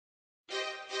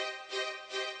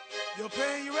Yo,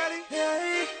 Pain, you ready?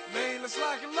 Yeah. Man, let's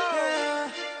lock and load. Yeah.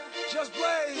 Just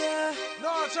blaze. Yeah.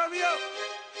 No, turn me up.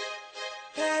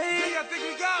 Hey. I think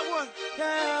we got one.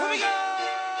 Yeah. Here we go.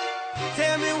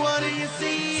 Tell me, what do you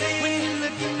see when you're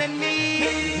looking at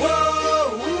me?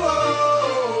 Whoa, whoa,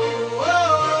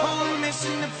 whoa. On a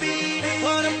mission to be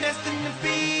what I'm destined to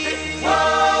be.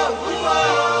 Whoa,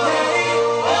 whoa. Hey.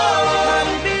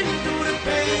 I've been through the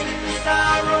pain and the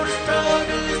sorrow, the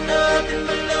struggle is nothing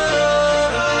but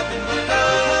love. Nothing but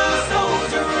love. A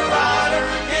soldier, a rider,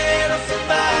 a ghetto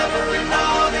survivor, and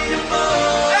all the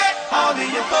above. Hey. All the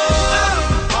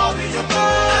above. All the above.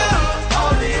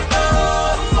 All the above.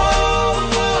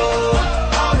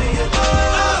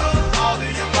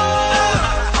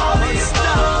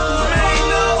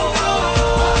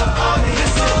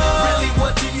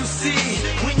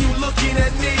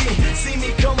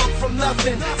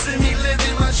 See me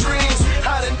living my dreams.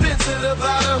 I done been to the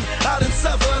bottom, I done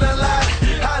suffered a lot.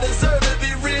 I deserve to be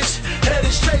rich,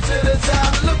 headed straight to the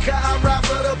top. Look how I ride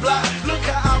for the block, look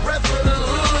how I rap for the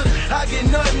hood. I get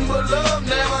nothing but love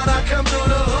now when I come through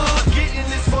the hood. Getting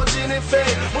this fortune and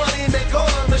fame, money make all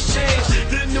of us change.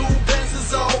 The new Benz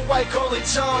is all white, call it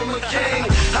John McCain.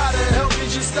 How the hell could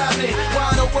you stop me?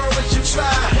 Why in the world would you try?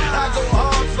 I go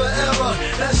hard forever,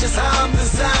 that's just how I'm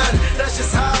designed. That's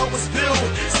just how I was built.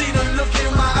 See the look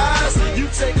in my eyes, you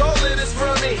take all of this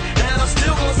from me, and I'm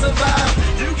still gonna survive.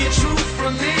 You get truth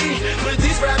from me, but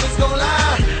these rappers gon'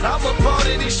 lie. I'm a part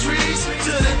of these streets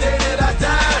to the day that I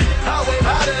die. I wave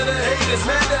out to the haters,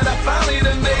 man, that I finally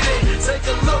done made it. Take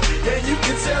a look, and you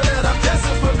can tell that I'm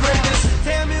destined for greatness.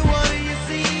 Tell me, what do you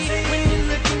see when you're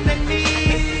looking at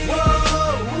me?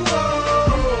 Whoa, whoa,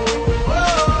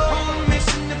 whoa. On a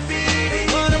mission to be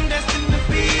what I'm destined to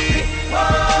be.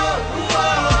 Whoa,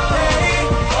 whoa. Hey.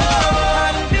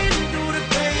 I've been through the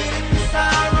pain and the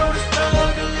sorrow, the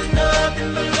struggle is nothing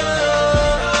but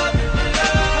love.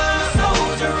 I'm a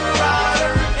soldier, a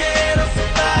rider, a ghetto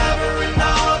survivor, and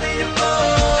all the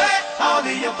above. All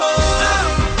the above.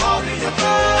 All the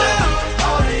above.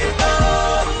 All the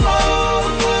above. All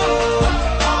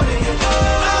the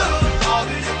above. All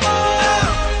the above.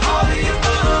 All the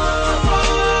above.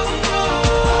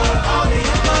 All the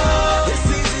above. It's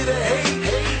easy to hate,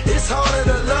 it's harder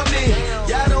to love me.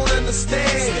 Y'all don't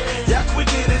understand, y'all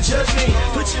quicker to judge me.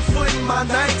 Put your foot in my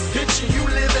night, picture you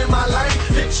living my life.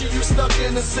 Picture you stuck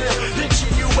in a cell,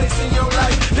 picture you wasting your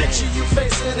life. Picture you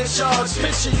facing a charge,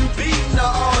 picture you beating the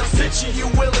odds. Picture you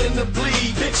willing to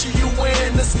bleed, picture you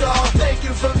wearing the scar. Thank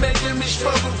you for making me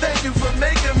struggle, thank you for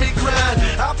making me grind.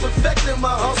 I perfected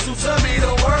my hustle, tell me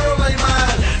the world ain't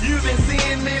mine. You've been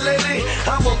seeing me lately,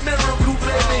 I'm a miracle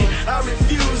baby. I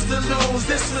refuse to lose,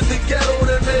 this was the ghetto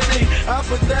that made me. I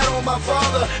put that on my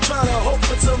father, trying to hope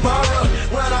for tomorrow.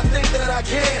 When I think that I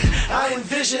can't, I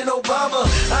envision Obama.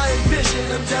 I envision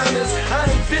them diamonds, I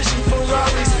envision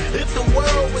Ferraris. If the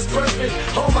world was perfect,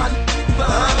 all my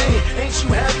behind me. Ain't you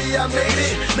happy I made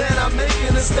it? Man, I'm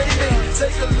making a statement.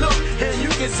 Take a look, and you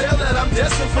can tell that I'm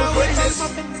destined for greatness.